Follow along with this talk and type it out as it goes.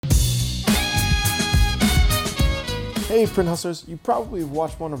Hey Print Hustlers, you probably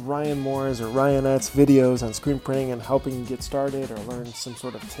watched one of Ryan Moor's or Ryonet's videos on screen printing and helping you get started or learn some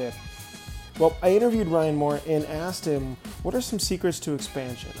sort of tip. Well, I interviewed Ryan Moor and asked him what are some secrets to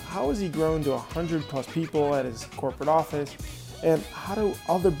expansion? How has he grown to 100 plus people at his corporate office? And how do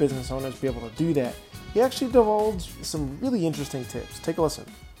other business owners be able to do that? He actually divulged some really interesting tips. Take a listen.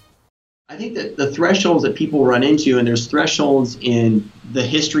 I think that the thresholds that people run into, and there's thresholds in the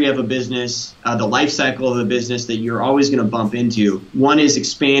history of a business, the life cycle of a business that you're always going to bump into. One is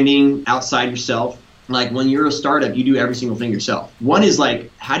expanding outside yourself. Like when you're a startup, you do every single thing yourself. One is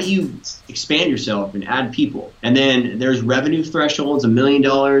like, how do you expand yourself and add people? And then there's revenue thresholds, $1 million,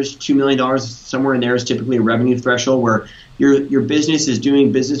 $2 million, somewhere in there is typically a revenue threshold where your business is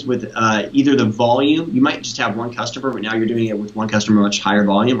doing business with either the volume. You might just have one customer, but now you're doing it with one customer, much higher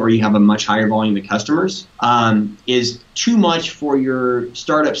volume, or you have a much higher volume of customers, is too much for your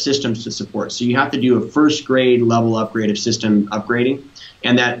startup systems to support. So you have to do a first grade level upgrade of system upgrading.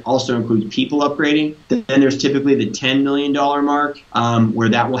 And that also includes people upgrading. Then there's typically the $10 million mark, where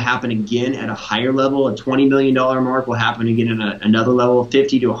that will happen again at a higher level. A $20 million mark will happen again at another level,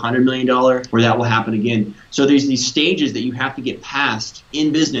 $50 to $100 million, where that will happen again. So there's these stages that you have to get past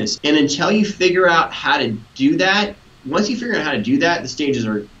in business. And until you figure out how to do that, once you figure out how to do that, the stages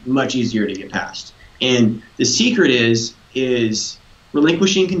are much easier to get past. And the secret is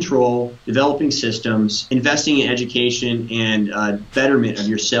relinquishing control, developing systems, investing in education and betterment of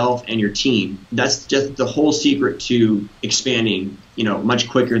yourself and your team. That's just the whole secret to expanding, much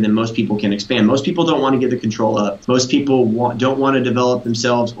quicker than most people can expand. Most people don't want to give the control up. Most people don't want to develop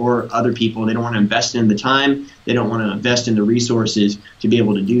themselves or other people. They don't want to invest in the time. They don't want to invest in the resources to be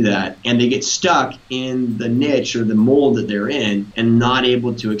able to do that. And they get stuck in the niche or the mold that they're in and not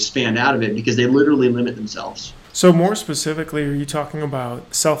able to expand out of it because they literally limit themselves. So more specifically, are you talking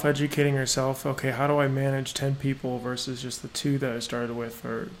about self-educating yourself? Okay, how do I manage 10 people versus just the 2 that I started with,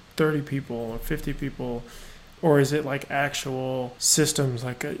 or 30 people or 50 people? Or is it like actual systems,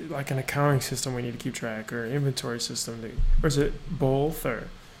 like an accounting system we need to keep track, or inventory system? Or is it both? Or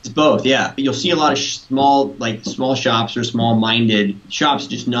it's both, yeah. You'll see a lot of small shops or small-minded shops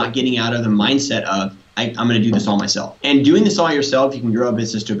just not getting out of the mindset of, I'm going to do this all myself. And doing this all yourself, you can grow a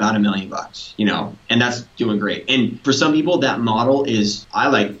business to about $1 million, and that's doing great. And for some people, that model is,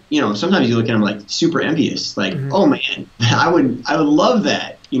 sometimes you look at them like super envious, like, oh man, I would love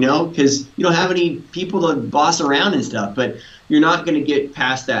that, because you don't have any people to boss around and stuff, but you're not going to get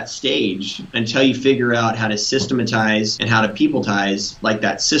past that stage until you figure out how to systematize and how to peopletize like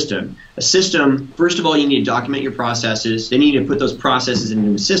that system. A system, first of all, you need to document your processes. Then you need to put those processes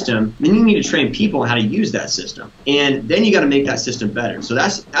into a system. Then you need to train people on how to use that system. And then you got to make that system better. So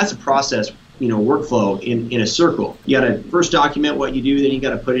that's a process, workflow in a circle. You got to first document what you do, then you got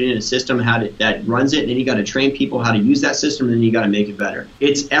to put it in a system that runs it, and then you got to train people how to use that system, and then you got to make it better.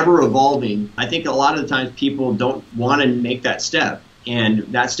 It's ever evolving. I think a lot of the times people don't want to make that step. And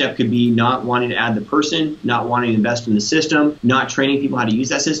that step could be not wanting to add the person, not wanting to invest in the system, not training people how to use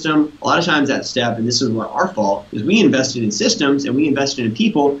that system. A lot of times that step, and this is what our fault, is we invested in systems and we invested in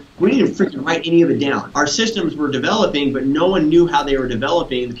people. We didn't freaking write any of it down. Our systems were developing, but no one knew how they were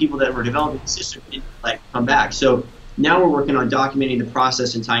developing. The people that were developing the system didn't come back. So now we're working on documenting the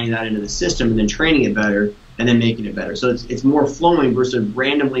process and tying that into the system and then training it better and then making it better. So it's more flowing versus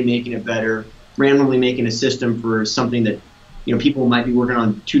randomly making it better, randomly making a system for something that people might be working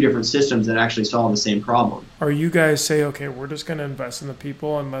on 2 different systems that actually solve the same problem. Or you guys say, okay, we're just going to invest in the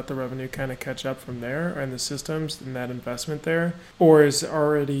people and let the revenue kind of catch up from there and the systems and that investment there? Or is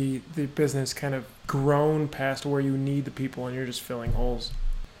already the business kind of grown past where you need the people and you're just filling holes?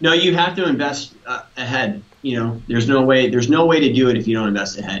 No, you have to invest ahead. There's no way to do it if you don't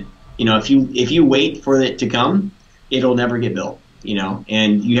invest ahead. If you wait for it to come, it'll never get built,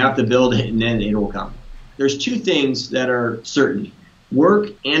 and you have to build it and then it will come. There's 2 things that are certain: work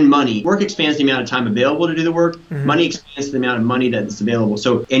and money. Work expands the amount of time available to do the work. Money expands the amount of money that's available.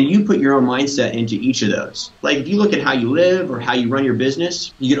 So, and you put your own mindset into each of those. Like if you look at how you live or how you run your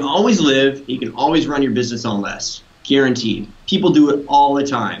business, you can always live, you can always run your business on less. Guaranteed. People do it all the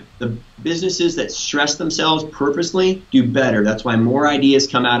time. The businesses that stress themselves purposely do better. That's why more ideas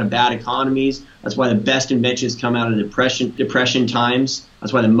come out of bad economies. That's why the best inventions come out of depression times.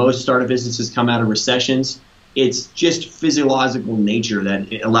 That's why the most startup businesses come out of recessions. It's just physiological nature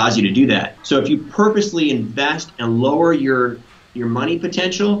that it allows you to do that. So if you purposely invest and lower your money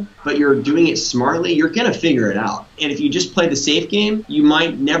potential, but you're doing it smartly, you're going to figure it out. And if you just play the safe game, you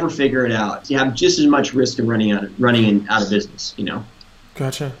might never figure it out. You have just as much risk of running out of business,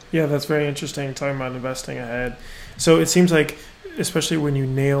 Gotcha. Yeah, that's very interesting, talking about investing ahead. So it seems like especially when you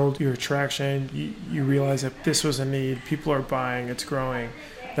nailed your traction, you realize that this was a need, people are buying, it's growing.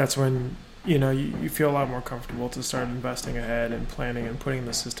 That's when you feel a lot more comfortable to start investing ahead and planning and putting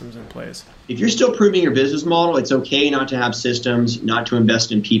the systems in place. If you're still proving your business model, it's okay not to have systems, not to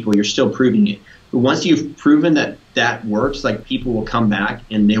invest in people. You're still proving it. But once you've proven that that works, like people will come back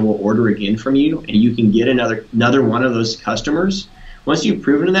and they will order again from you, and you can get another one of those customers. Once you've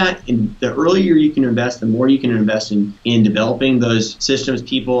proven that, and the earlier you can invest, the more you can invest in developing those systems,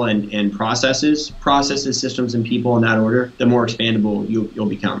 people, and processes, systems, and people in that order, the more expandable you'll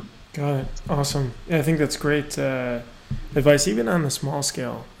become. Got it. Awesome. Yeah, I think that's great advice, even on the small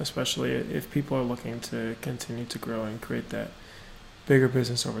scale, especially if people are looking to continue to grow and create that bigger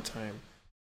business over time.